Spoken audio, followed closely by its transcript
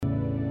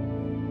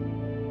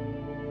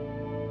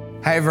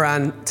Hey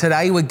everyone,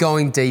 today we're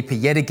going deeper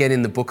yet again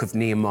in the book of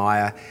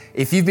Nehemiah.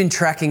 If you've been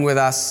tracking with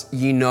us,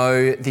 you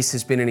know this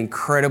has been an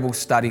incredible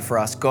study for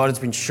us. God has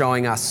been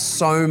showing us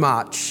so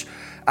much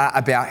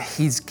about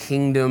his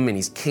kingdom and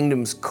his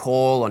kingdom's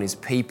call on his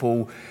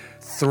people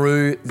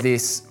through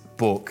this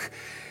book.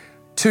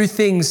 Two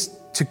things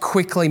to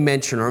quickly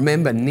mention.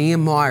 Remember,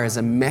 Nehemiah is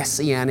a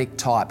messianic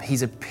type.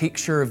 He's a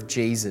picture of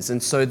Jesus.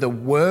 And so the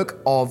work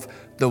of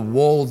the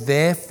wall,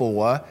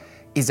 therefore,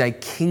 is a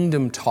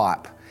kingdom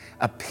type,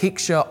 a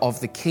picture of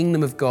the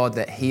kingdom of God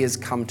that he has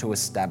come to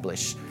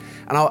establish.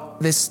 And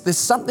there's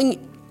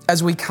something,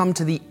 as we come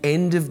to the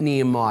end of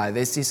Nehemiah,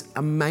 there's this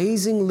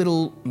amazing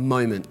little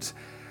moment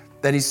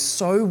that is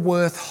so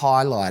worth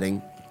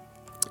highlighting.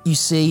 You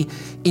see,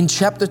 in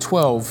chapter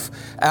 12,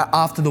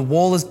 after the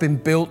wall has been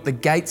built, the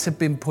gates have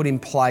been put in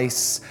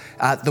place,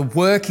 the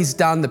work is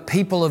done, the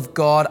people of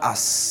God are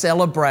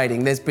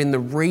celebrating. There's been the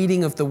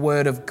reading of the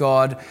word of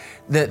God.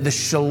 The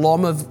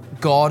shalom of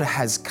God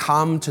has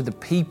come to the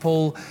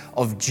people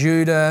of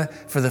Judah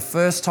for the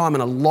first time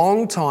in a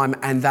long time,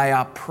 and they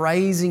are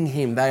praising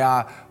him. They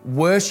are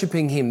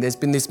worshiping him. There's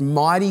been this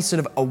mighty sort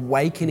of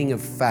awakening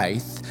of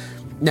faith.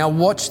 Now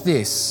watch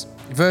this,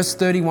 verse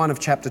 31 of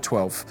chapter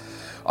 12.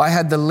 I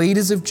had the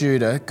leaders of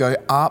Judah go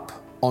up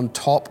on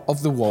top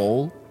of the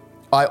wall.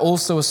 I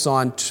also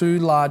assigned 2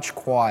 large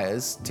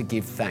choirs to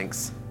give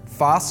thanks.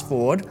 Fast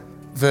forward,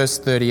 verse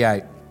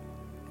 38.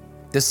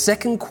 The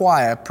second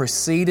choir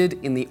proceeded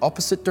in the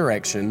opposite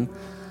direction.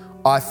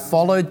 I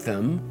followed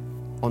them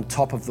on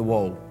top of the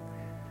wall.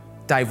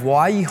 Dave,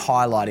 why are you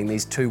highlighting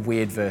these 2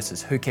 weird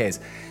verses? Who cares?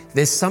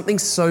 There's something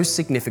so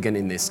significant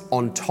in this,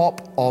 on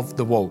top of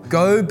the wall.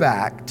 Go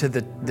back to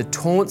the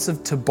taunts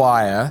of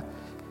Tobiah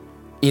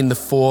in the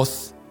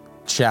 4th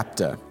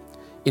chapter.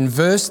 In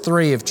verse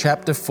 3 of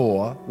chapter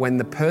 4, when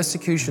the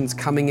persecution's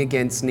coming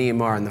against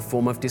Nehemiah in the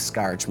form of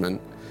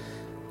discouragement,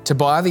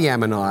 Tobiah the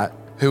Ammonite,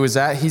 who was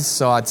at his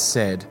side,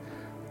 said,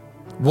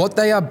 "What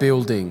they are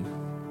building,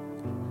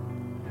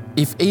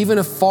 if even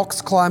a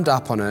fox climbed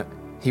up on it,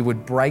 he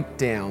would break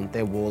down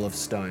their wall of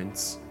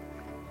stones."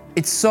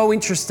 It's so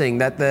interesting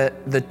that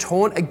the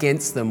taunt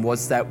against them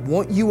was that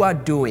what you are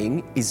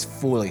doing is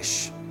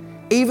foolish.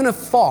 Even a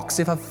fox,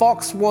 if a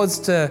fox was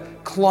to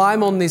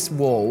climb on this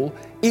wall,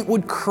 it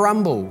would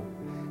crumble.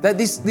 That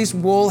this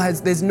wall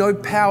there's no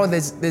power,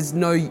 there's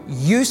no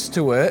use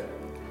to it.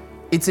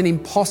 It's an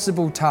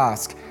impossible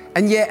task.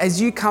 And yet, as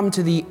you come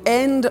to the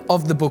end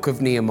of the book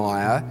of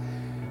Nehemiah,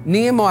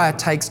 Nehemiah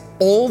takes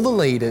all the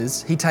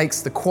leaders, he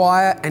takes the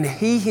choir, and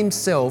he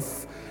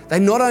himself, they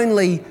not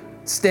only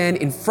stand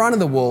in front of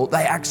the wall,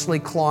 they actually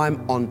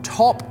climb on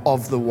top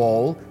of the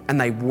wall and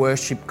they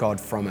worship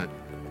God from it.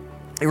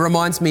 It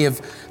reminds me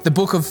of the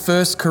book of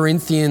 1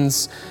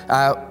 Corinthians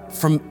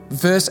from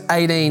verse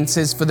 18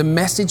 says, "For the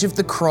message of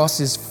the cross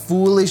is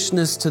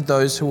foolishness to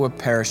those who are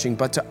perishing,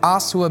 but to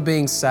us who are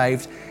being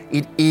saved,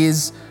 it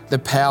is the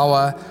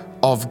power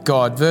of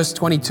God." Verse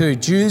 22,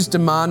 "Jews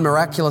demand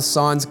miraculous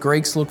signs,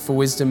 Greeks look for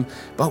wisdom,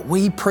 but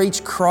we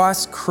preach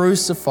Christ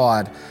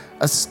crucified,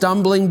 a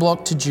stumbling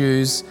block to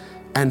Jews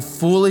and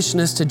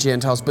foolishness to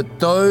Gentiles, but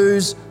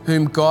those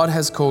whom God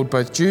has called,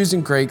 both Jews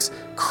and Greeks,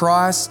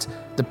 Christ,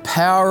 the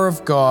power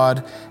of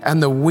God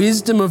and the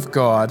wisdom of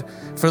God.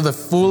 For the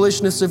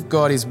foolishness of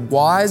God is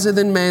wiser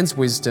than man's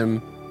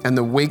wisdom, and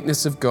the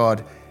weakness of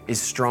God is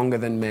stronger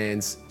than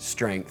man's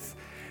strength."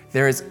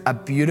 There is a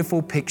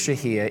beautiful picture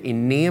here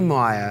in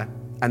Nehemiah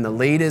and the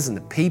leaders and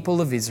the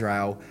people of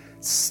Israel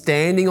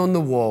standing on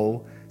the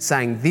wall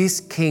saying this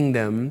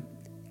kingdom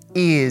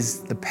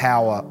is the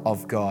power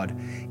of God.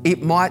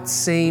 It might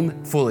seem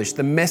foolish.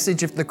 The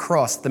message of the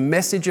cross, the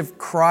message of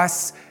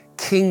Christ's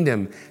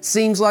kingdom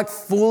seems like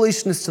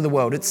foolishness to the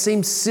world. It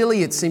seems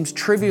silly, it seems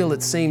trivial,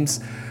 it seems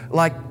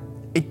like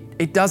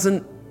it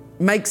doesn't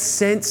make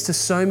sense to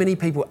so many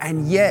people.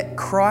 And yet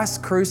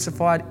Christ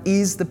crucified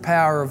is the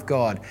power of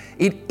God.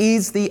 It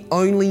is the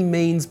only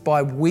means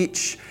by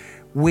which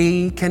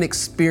we can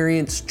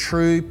experience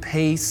true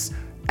peace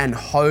and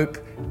hope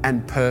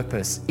and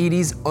purpose. It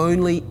is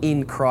only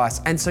in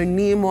Christ. And so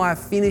Nehemiah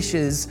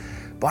finishes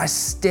by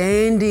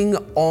standing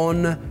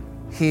on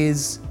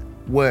his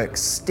work,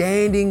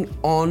 standing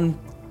on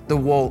the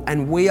wall.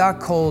 And we are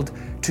called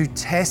to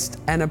test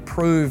and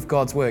approve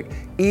God's work.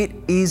 It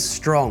is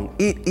strong.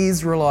 It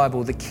is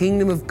reliable. The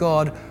kingdom of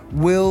God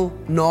will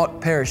not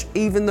perish.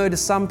 Even though to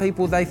some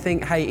people they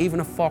think, hey, even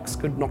a fox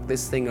could knock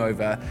this thing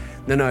over.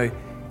 No.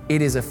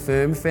 It is a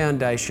firm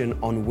foundation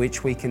on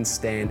which we can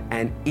stand,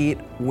 and it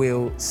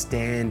will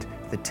stand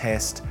the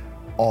test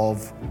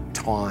of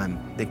time.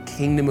 The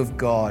kingdom of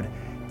God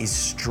is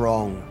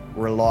strong,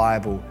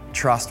 reliable,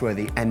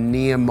 trustworthy, and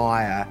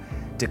Nehemiah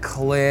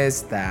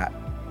declares that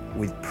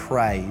with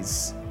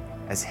praise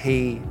as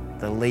he,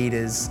 the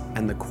leaders,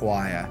 and the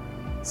choir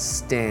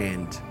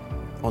stand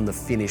on the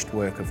finished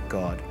work of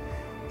God.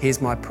 Here's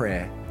my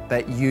prayer,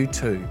 that you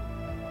too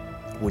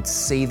would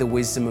see the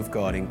wisdom of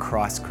God in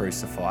Christ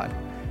crucified,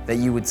 that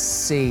you would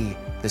see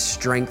the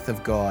strength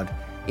of God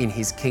in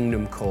his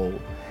kingdom call,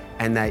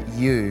 and that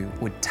you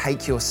would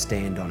take your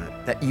stand on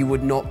it, that you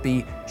would not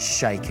be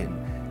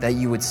shaken, that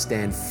you would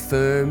stand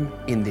firm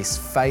in this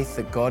faith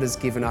that God has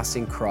given us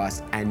in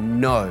Christ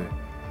and know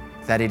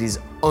that it is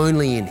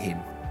only in Him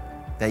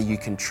that you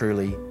can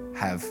truly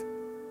have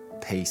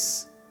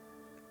peace,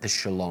 the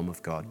shalom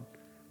of God.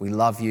 We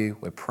love you.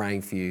 We're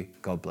praying for you.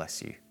 God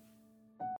bless you.